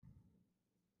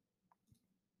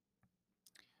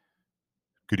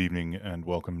Good evening and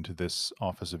welcome to this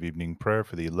Office of Evening Prayer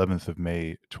for the 11th of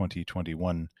May,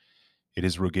 2021. It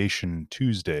is Rogation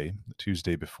Tuesday, the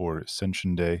Tuesday before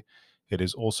Ascension Day. It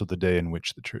is also the day in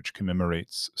which the Church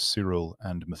commemorates Cyril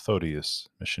and Methodius,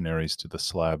 missionaries to the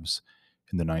Slavs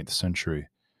in the 9th century.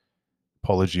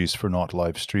 Apologies for not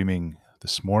live streaming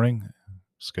this morning.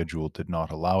 Schedule did not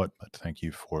allow it, but thank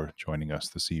you for joining us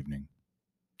this evening.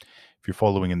 If you're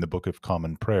following in the Book of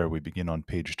Common Prayer, we begin on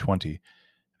page 20.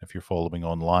 If you're following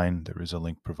online, there is a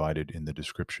link provided in the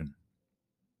description.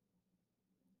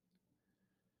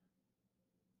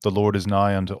 The Lord is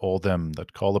nigh unto all them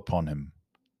that call upon him,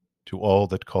 to all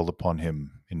that call upon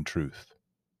him in truth.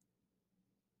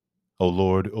 O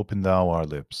Lord, open thou our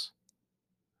lips,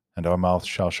 and our mouth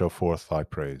shall show forth thy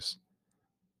praise.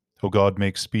 O God,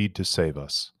 make speed to save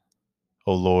us.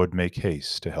 O Lord, make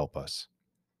haste to help us.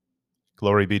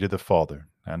 Glory be to the Father,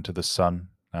 and to the Son,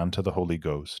 and to the Holy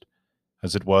Ghost,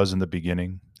 as it was in the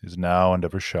beginning, is now, and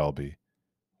ever shall be,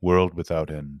 world without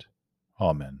end.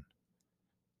 Amen.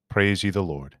 Praise ye the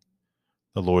Lord.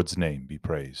 The Lord's name be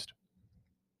praised.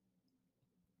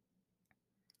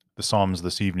 The Psalms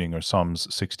this evening are Psalms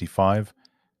 65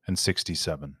 and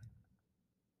 67.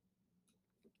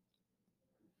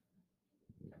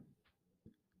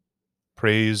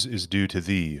 Praise is due to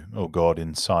thee, O God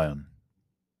in Sion.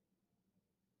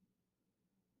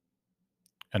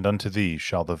 And unto thee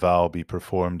shall the vow be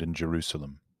performed in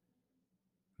Jerusalem.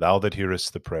 Thou that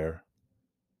hearest the prayer,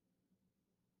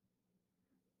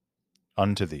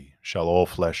 unto thee shall all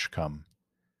flesh come.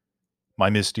 My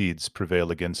misdeeds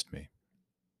prevail against me.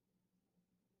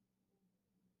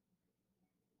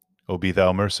 O be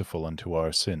thou merciful unto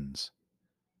our sins.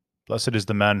 Blessed is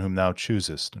the man whom thou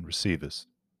choosest and receivest,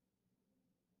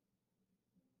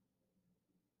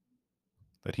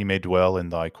 that he may dwell in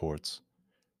thy courts.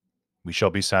 We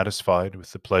shall be satisfied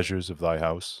with the pleasures of thy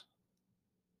house,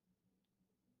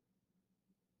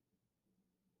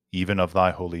 even of thy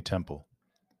holy temple.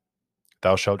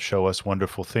 Thou shalt show us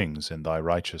wonderful things in thy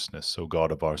righteousness, O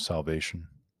God of our salvation.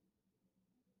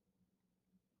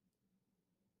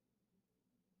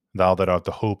 Thou that art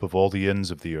the hope of all the ends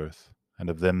of the earth,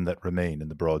 and of them that remain in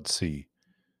the broad sea,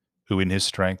 who in his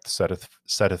strength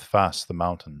setteth fast the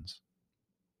mountains,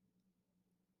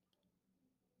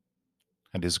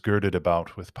 and is girded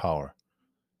about with power,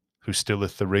 who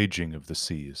stilleth the raging of the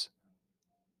seas,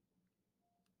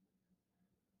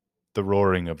 the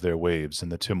roaring of their waves and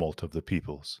the tumult of the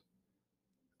peoples.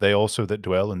 They also that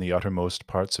dwell in the uttermost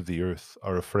parts of the earth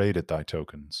are afraid at thy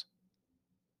tokens.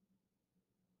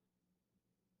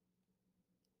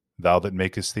 Thou that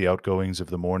makest the outgoings of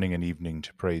the morning and evening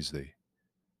to praise thee.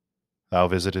 Thou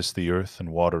visitest the earth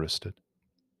and waterest it.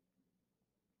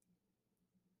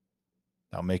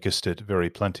 Thou makest it very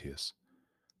plenteous.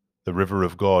 The river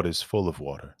of God is full of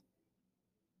water.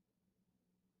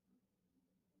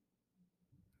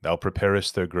 Thou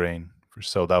preparest their grain, for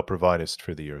so thou providest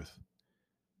for the earth.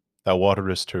 Thou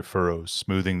waterest her furrows,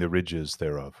 smoothing the ridges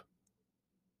thereof.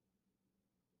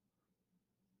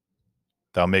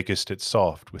 Thou makest it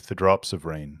soft with the drops of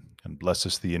rain, and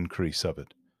blessest the increase of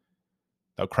it.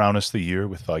 Thou crownest the year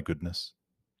with thy goodness,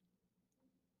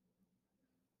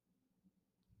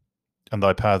 and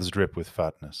thy paths drip with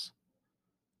fatness.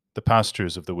 The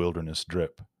pastures of the wilderness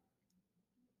drip,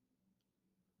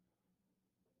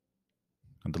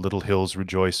 and the little hills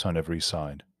rejoice on every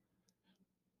side.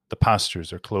 The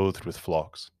pastures are clothed with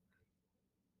flocks.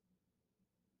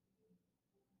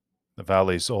 The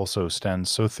valleys also stand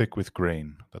so thick with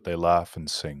grain that they laugh and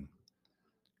sing.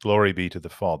 Glory be to the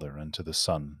Father, and to the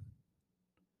Son,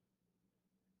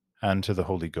 and to the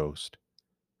Holy Ghost,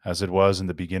 as it was in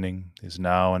the beginning, is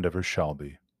now, and ever shall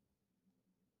be,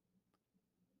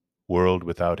 world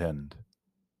without end.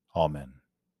 Amen.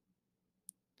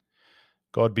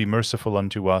 God be merciful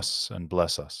unto us, and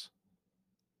bless us,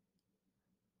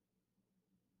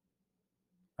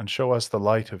 and show us the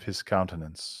light of his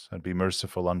countenance, and be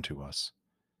merciful unto us,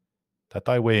 that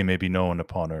thy way may be known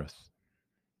upon earth,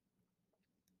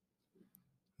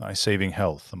 thy saving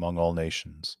health among all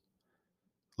nations.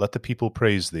 Let the people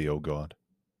praise thee, O God.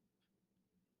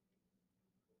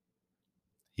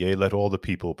 Yea, let all the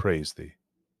people praise thee.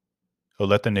 O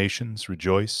let the nations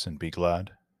rejoice and be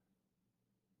glad.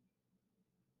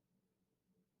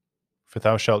 For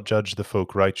thou shalt judge the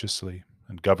folk righteously,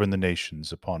 and govern the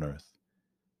nations upon earth.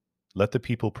 Let the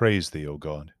people praise thee, O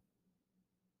God.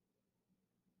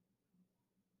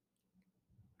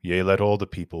 Yea, let all the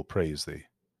people praise thee.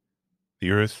 The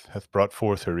earth hath brought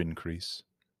forth her increase.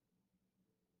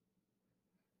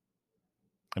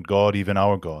 And God, even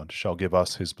our God, shall give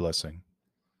us his blessing.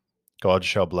 God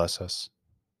shall bless us.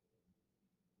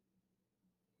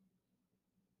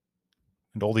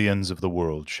 and all the ends of the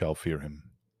world shall fear him.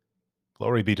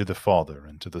 Glory be to the Father,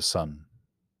 and to the Son,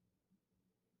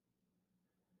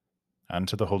 and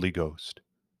to the Holy Ghost,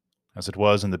 as it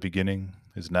was in the beginning,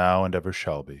 is now, and ever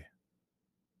shall be,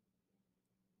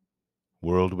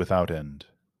 world without end.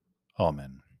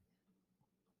 Amen.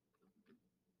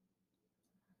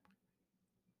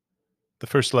 The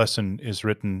first lesson is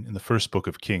written in the first book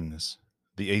of Kings,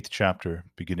 the 8th chapter,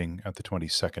 beginning at the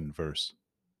 22nd verse.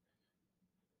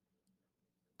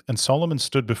 And Solomon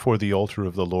stood before the altar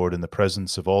of the Lord in the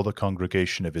presence of all the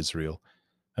congregation of Israel,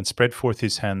 and spread forth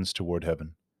his hands toward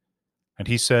heaven. And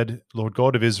he said, Lord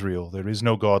God of Israel, there is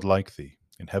no God like thee,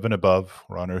 in heaven above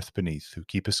or on earth beneath, who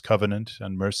keepest covenant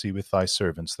and mercy with thy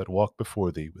servants that walk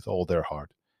before thee with all their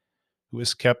heart, who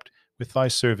hast kept with thy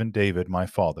servant David my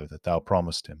father that thou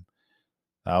promised him.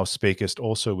 Thou spakest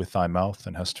also with thy mouth,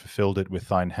 and hast fulfilled it with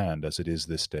thine hand, as it is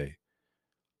this day.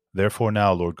 Therefore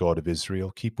now, Lord God of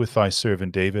Israel, keep with thy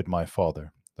servant David my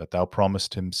father, that thou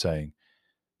promised him, saying,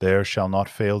 There shall not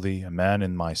fail thee a man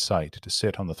in my sight to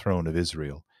sit on the throne of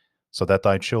Israel, so that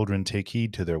thy children take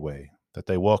heed to their way, that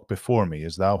they walk before me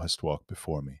as thou hast walked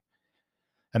before me.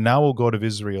 And now, O God of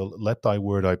Israel, let thy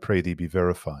word, I pray thee, be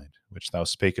verified, which thou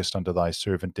spakest unto thy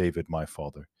servant David my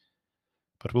father.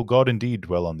 But will God indeed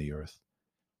dwell on the earth?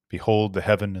 Behold, the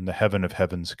heaven and the heaven of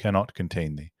heavens cannot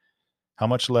contain thee. How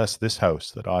much less this house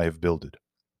that I have builded?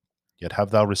 Yet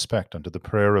have thou respect unto the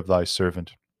prayer of thy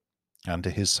servant, and to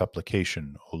his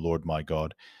supplication, O Lord my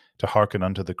God, to hearken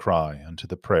unto the cry, unto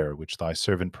the prayer which thy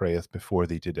servant prayeth before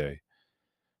thee today,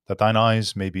 that thine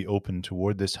eyes may be open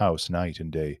toward this house night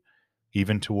and day,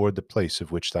 even toward the place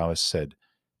of which thou hast said,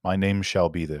 My name shall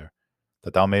be there,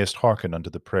 that thou mayest hearken unto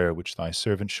the prayer which thy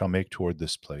servant shall make toward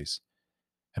this place.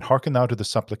 And hearken thou to the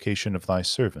supplication of thy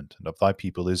servant and of thy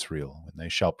people Israel, when they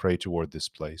shall pray toward this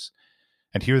place.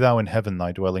 And hear thou in heaven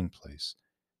thy dwelling place.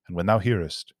 And when thou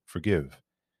hearest, forgive.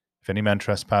 If any man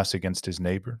trespass against his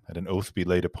neighbor, and an oath be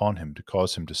laid upon him to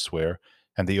cause him to swear,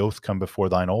 and the oath come before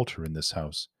thine altar in this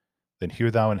house, then hear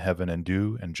thou in heaven, and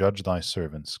do and judge thy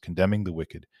servants, condemning the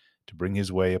wicked, to bring his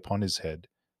way upon his head,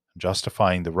 and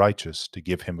justifying the righteous, to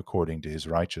give him according to his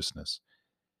righteousness.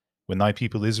 When thy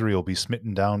people Israel be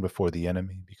smitten down before the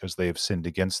enemy, because they have sinned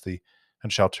against thee,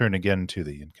 and shall turn again to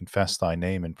thee, and confess thy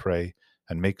name, and pray,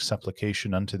 and make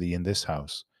supplication unto thee in this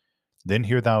house, then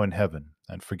hear thou in heaven,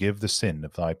 and forgive the sin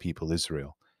of thy people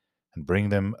Israel, and bring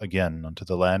them again unto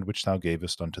the land which thou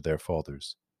gavest unto their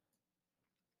fathers.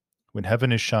 When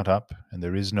heaven is shut up, and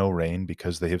there is no rain,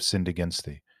 because they have sinned against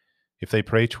thee, if they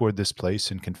pray toward this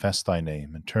place, and confess thy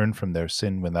name, and turn from their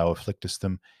sin when thou afflictest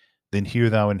them, then hear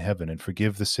thou in heaven, and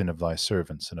forgive the sin of thy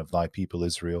servants and of thy people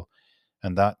Israel,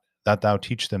 and that thou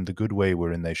teach them the good way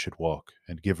wherein they should walk,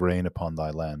 and give rain upon thy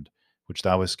land, which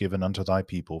thou hast given unto thy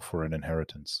people for an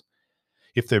inheritance.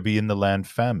 If there be in the land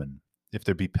famine, if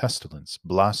there be pestilence,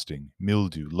 blasting,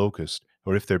 mildew, locust,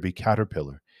 or if there be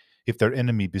caterpillar, if their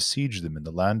enemy besiege them in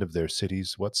the land of their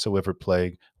cities, whatsoever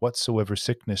plague, whatsoever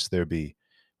sickness there be,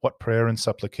 what prayer and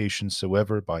supplication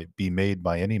soever be made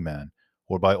by any man,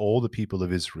 or by all the people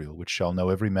of Israel, which shall know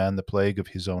every man the plague of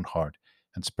his own heart,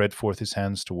 and spread forth his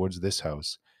hands towards this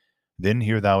house, then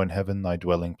hear thou in heaven thy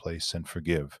dwelling place, and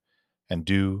forgive, and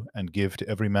do and give to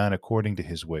every man according to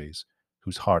his ways,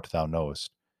 whose heart thou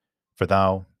knowest. For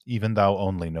thou, even thou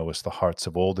only, knowest the hearts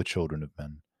of all the children of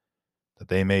men, that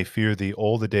they may fear thee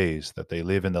all the days that they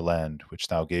live in the land which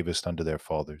thou gavest unto their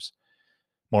fathers.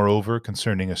 Moreover,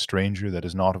 concerning a stranger that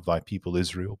is not of thy people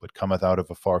Israel, but cometh out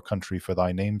of a far country for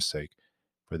thy name's sake,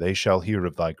 for they shall hear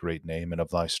of thy great name, and of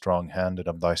thy strong hand, and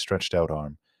of thy stretched out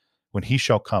arm, when he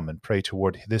shall come and pray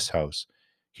toward this house,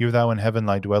 hear thou in heaven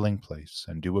thy dwelling place,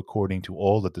 and do according to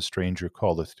all that the stranger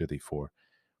calleth to thee for,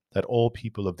 that all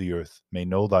people of the earth may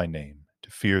know thy name,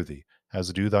 to fear thee,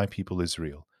 as do thy people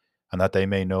Israel, and that they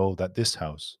may know that this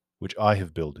house, which I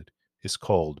have builded, is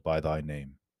called by thy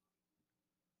name.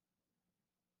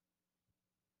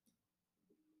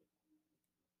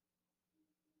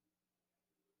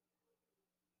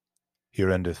 Here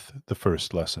endeth the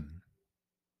first lesson.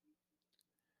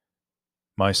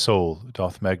 My soul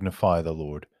doth magnify the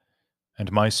Lord,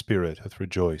 and my spirit hath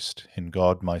rejoiced in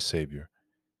God my Saviour,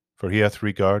 for he hath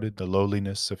regarded the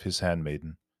lowliness of his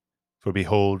handmaiden. For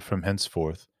behold, from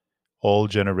henceforth all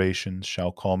generations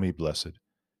shall call me blessed.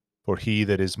 For he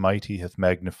that is mighty hath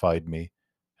magnified me,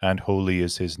 and holy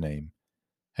is his name.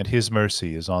 And his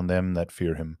mercy is on them that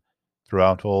fear him,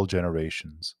 throughout all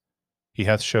generations. He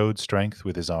hath showed strength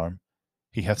with his arm.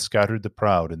 He hath scattered the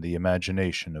proud in the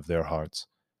imagination of their hearts.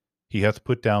 He hath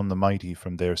put down the mighty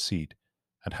from their seat,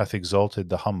 and hath exalted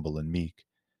the humble and meek.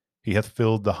 He hath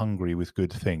filled the hungry with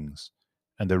good things,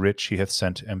 and the rich he hath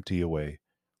sent empty away.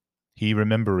 He,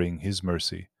 remembering his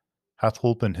mercy, hath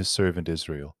holpen his servant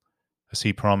Israel, as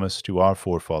he promised to our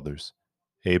forefathers,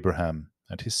 Abraham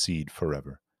and his seed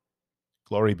forever.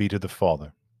 Glory be to the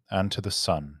Father, and to the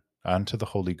Son, and to the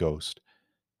Holy Ghost,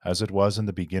 as it was in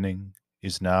the beginning,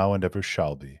 is now, and ever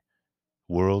shall be,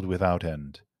 world without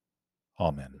end.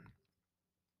 Amen.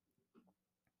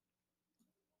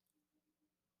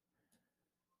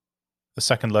 The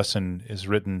second lesson is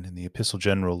written in the Epistle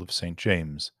General of St.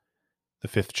 James, the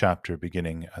 5th chapter,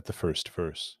 beginning at the 1st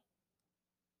verse.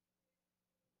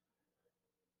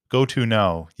 Go to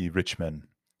now, ye rich men,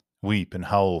 weep and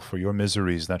howl for your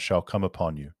miseries that shall come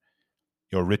upon you.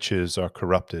 Your riches are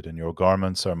corrupted, and your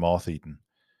garments are moth-eaten.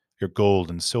 Your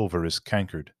gold and silver is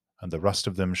cankered, and the rust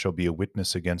of them shall be a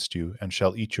witness against you, and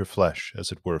shall eat your flesh,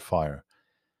 as it were fire.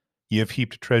 Ye have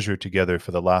heaped treasure together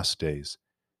for the last days.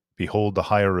 Behold, the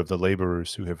hire of the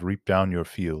laborers who have reaped down your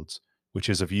fields, which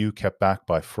is of you kept back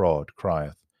by fraud,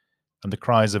 crieth. And the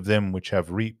cries of them which have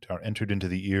reaped are entered into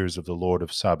the ears of the Lord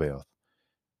of Sabaoth.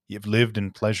 Ye have lived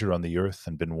in pleasure on the earth,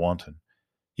 and been wanton.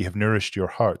 Ye have nourished your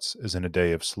hearts as in a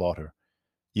day of slaughter.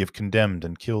 Ye have condemned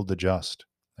and killed the just,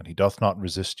 and he doth not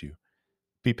resist you.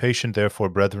 Be patient, therefore,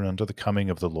 brethren, unto the coming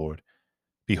of the Lord.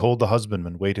 Behold, the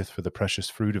husbandman waiteth for the precious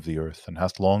fruit of the earth, and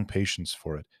hath long patience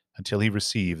for it, until he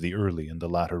receive the early and the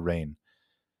latter rain.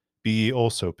 Be ye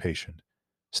also patient.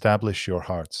 Establish your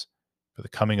hearts, for the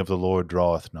coming of the Lord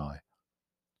draweth nigh.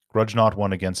 Grudge not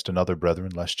one against another,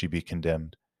 brethren, lest ye be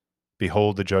condemned.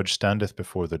 Behold, the judge standeth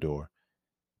before the door.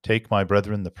 Take, my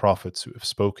brethren, the prophets who have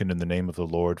spoken in the name of the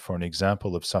Lord for an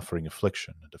example of suffering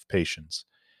affliction and of patience.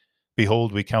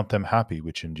 Behold, we count them happy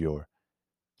which endure.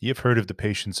 Ye have heard of the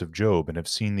patience of Job, and have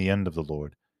seen the end of the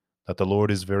Lord, that the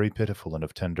Lord is very pitiful and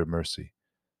of tender mercy.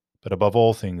 But above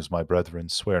all things, my brethren,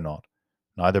 swear not,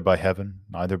 neither by heaven,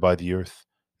 neither by the earth,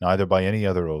 neither by any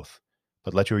other oath,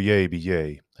 but let your yea be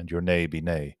yea, and your nay be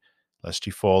nay, lest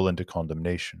ye fall into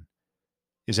condemnation.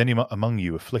 Is any among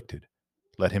you afflicted?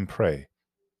 Let him pray.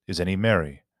 Is any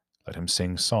merry? Let him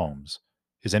sing psalms.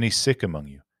 Is any sick among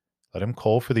you? Let him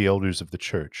call for the elders of the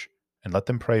church, and let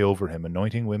them pray over him,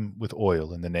 anointing him with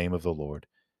oil in the name of the Lord.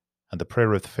 And the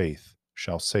prayer of faith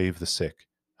shall save the sick,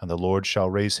 and the Lord shall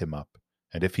raise him up.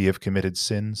 And if he have committed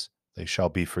sins, they shall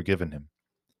be forgiven him.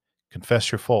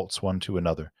 Confess your faults one to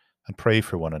another, and pray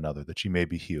for one another, that ye may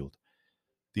be healed.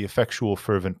 The effectual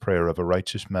fervent prayer of a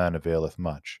righteous man availeth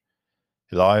much.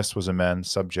 Elias was a man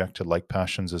subject to like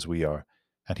passions as we are,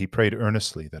 and he prayed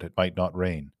earnestly that it might not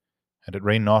rain. And it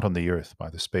rained not on the earth by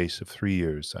the space of 3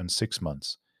 years and 6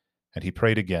 months. And he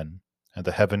prayed again, and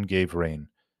the heaven gave rain,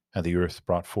 and the earth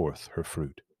brought forth her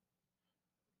fruit.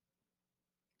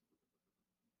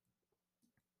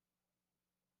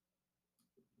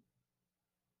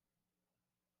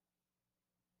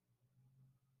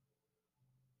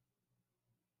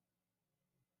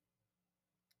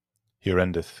 Here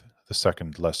endeth the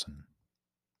second lesson.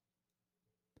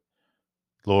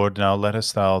 Lord, now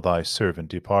lettest thou thy servant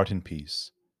depart in peace,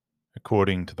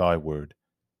 according to thy word.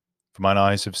 For mine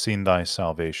eyes have seen thy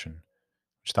salvation,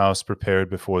 which thou hast prepared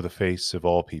before the face of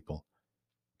all people,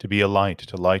 to be a light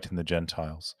to lighten the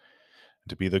Gentiles, and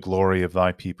to be the glory of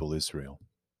thy people Israel.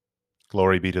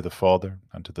 Glory be to the Father,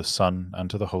 and to the Son, and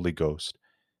to the Holy Ghost,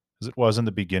 as it was in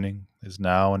the beginning, is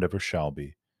now, and ever shall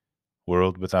be,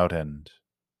 world without end.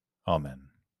 Amen.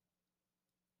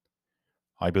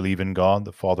 I believe in God,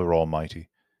 the Father Almighty,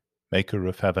 maker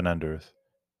of heaven and earth,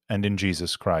 and in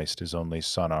Jesus Christ, his only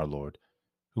Son, our Lord,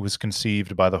 who was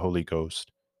conceived by the Holy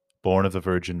Ghost, born of the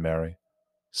Virgin Mary,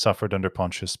 suffered under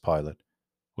Pontius Pilate,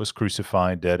 was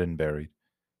crucified, dead, and buried.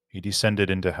 He descended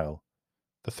into hell.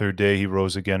 The third day he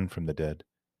rose again from the dead.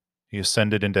 He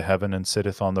ascended into heaven, and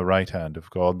sitteth on the right hand of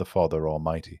God the Father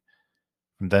Almighty.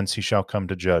 From thence he shall come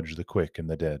to judge the quick and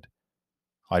the dead.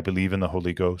 I believe in the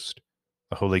Holy Ghost,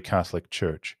 the Holy Catholic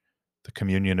Church, the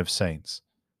communion of saints,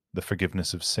 the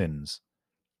forgiveness of sins,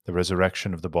 the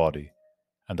resurrection of the body,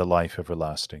 and the life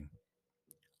everlasting.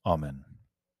 Amen.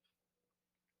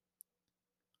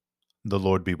 The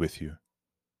Lord be with you.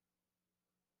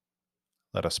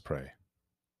 Let us pray.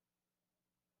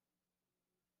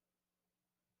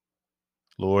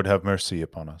 Lord, have mercy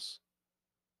upon us.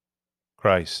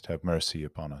 Christ, have mercy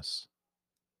upon us.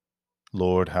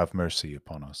 Lord, have mercy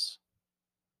upon us.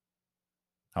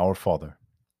 Our Father,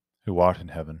 who art in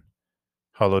heaven,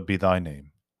 hallowed be thy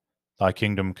name. Thy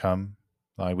kingdom come,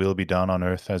 thy will be done on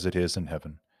earth as it is in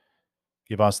heaven.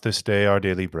 Give us this day our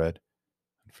daily bread,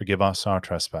 and forgive us our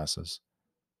trespasses,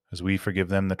 as we forgive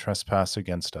them that trespass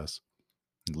against us.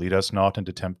 And lead us not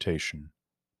into temptation,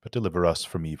 but deliver us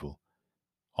from evil.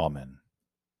 Amen.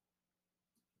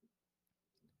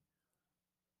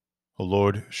 O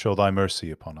Lord, show thy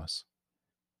mercy upon us.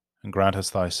 and grant us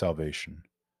thy salvation.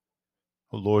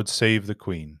 O Lord, save the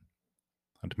Queen,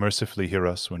 and mercifully hear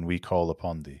us when we call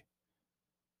upon thee.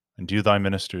 Endue thy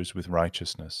ministers with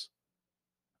righteousness,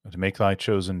 and make thy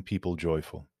chosen people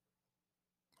joyful.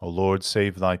 O Lord,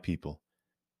 save thy people,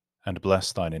 and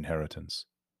bless thine inheritance.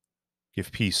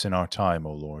 Give peace in our time,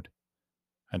 O Lord,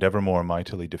 and evermore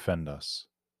mightily defend us.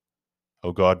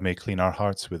 O God, may clean our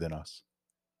hearts within us,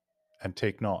 and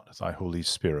take not thy Holy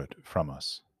Spirit from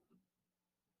us.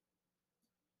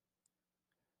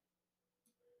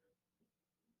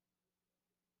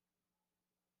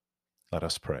 Let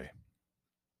us pray.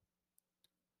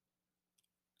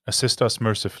 Assist us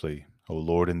mercifully, O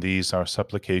Lord, in these our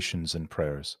supplications and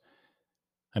prayers,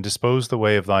 and dispose the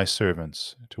way of thy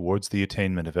servants towards the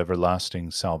attainment of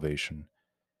everlasting salvation,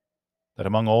 that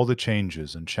among all the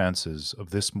changes and chances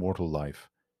of this mortal life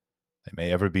they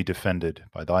may ever be defended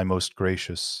by thy most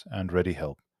gracious and ready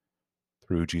help,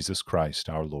 through Jesus Christ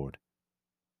our Lord.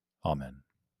 Amen.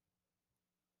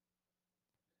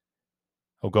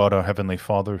 O God, our heavenly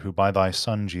Father, who by thy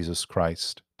Son Jesus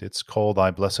Christ didst call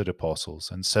thy blessed apostles,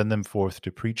 and send them forth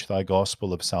to preach thy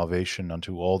gospel of salvation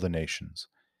unto all the nations,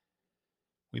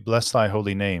 we bless thy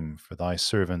holy name for thy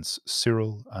servants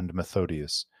Cyril and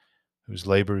Methodius, whose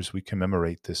labors we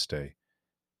commemorate this day.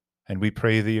 And we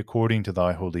pray thee, according to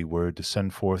thy holy word, to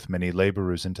send forth many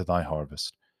laborers into thy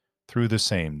harvest, through the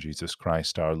same Jesus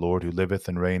Christ our Lord, who liveth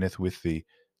and reigneth with thee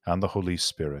and the Holy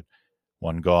Spirit,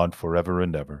 one God, for ever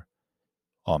and ever.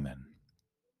 Amen.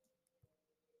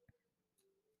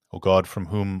 O God, from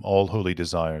whom all holy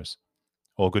desires,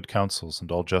 all good counsels,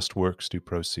 and all just works do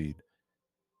proceed,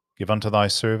 give unto thy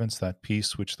servants that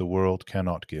peace which the world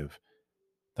cannot give,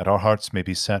 that our hearts may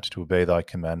be set to obey thy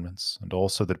commandments, and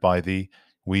also that by thee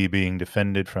we, being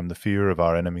defended from the fear of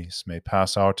our enemies, may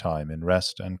pass our time in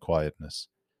rest and quietness,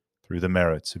 through the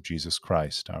merits of Jesus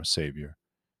Christ our Saviour.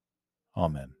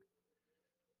 Amen.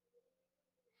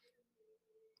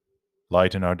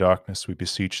 Lighten our darkness, we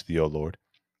beseech thee, O Lord,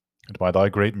 and by thy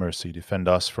great mercy defend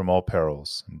us from all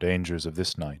perils and dangers of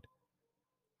this night,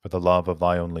 for the love of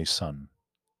thy only Son,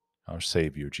 our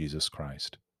Saviour Jesus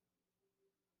Christ.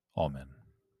 Amen.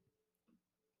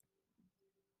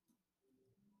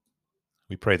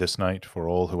 We pray this night for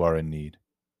all who are in need,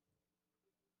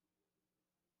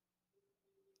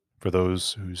 for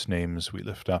those whose names we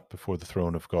lift up before the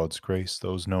throne of God's grace,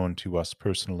 those known to us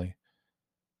personally,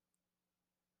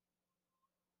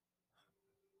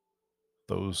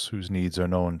 those whose needs are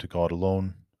known to God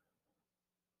alone,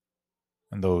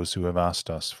 and those who have asked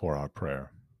us for our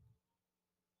prayer.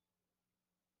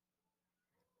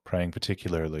 Praying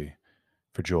particularly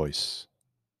for Joyce,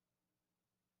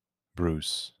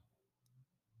 Bruce,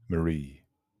 Marie,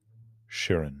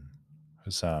 Sharon,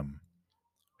 Hazam,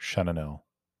 Shananel,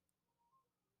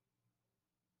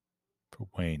 for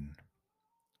Wayne,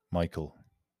 Michael,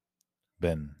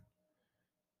 Ben,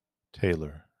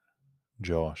 Taylor,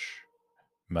 Josh,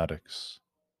 Maddox,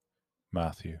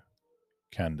 Matthew,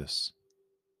 Candace,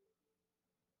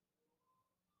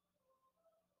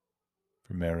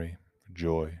 for Mary, for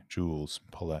Joy, Jules, and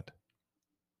Paulette.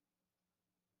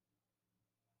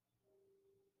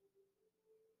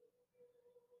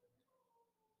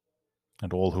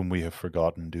 And all whom we have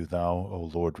forgotten, do thou, O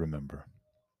Lord, remember.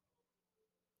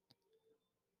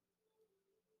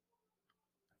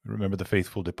 Remember the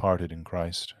faithful departed in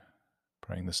Christ,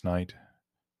 praying this night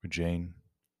for Jane,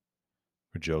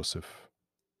 for Joseph,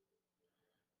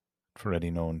 for any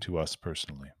known to us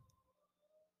personally.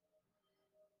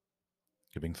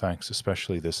 Giving thanks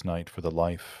especially this night for the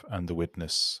life and the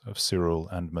witness of Cyril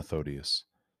and Methodius.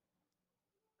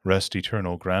 Rest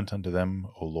eternal grant unto them,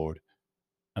 O Lord,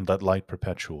 and let light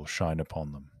perpetual shine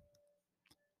upon them.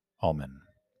 Amen.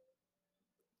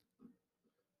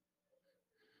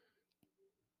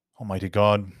 Almighty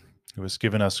God, who hast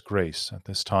given us grace at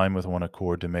this time with one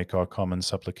accord to make our common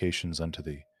supplications unto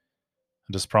thee,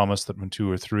 and hast promised that when 2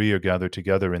 or 3 are gathered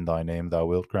together in thy name, thou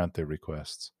wilt grant their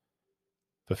requests.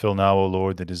 Fulfill now, O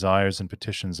Lord, the desires and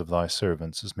petitions of thy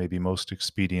servants as may be most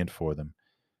expedient for them,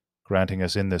 granting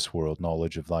us in this world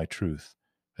knowledge of thy truth,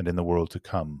 and in the world to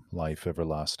come life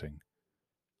everlasting.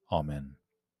 Amen.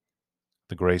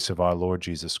 The grace of our Lord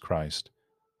Jesus Christ,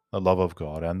 the love of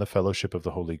God, and the fellowship of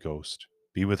the Holy Ghost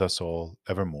be with us all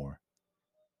evermore.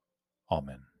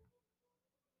 Amen.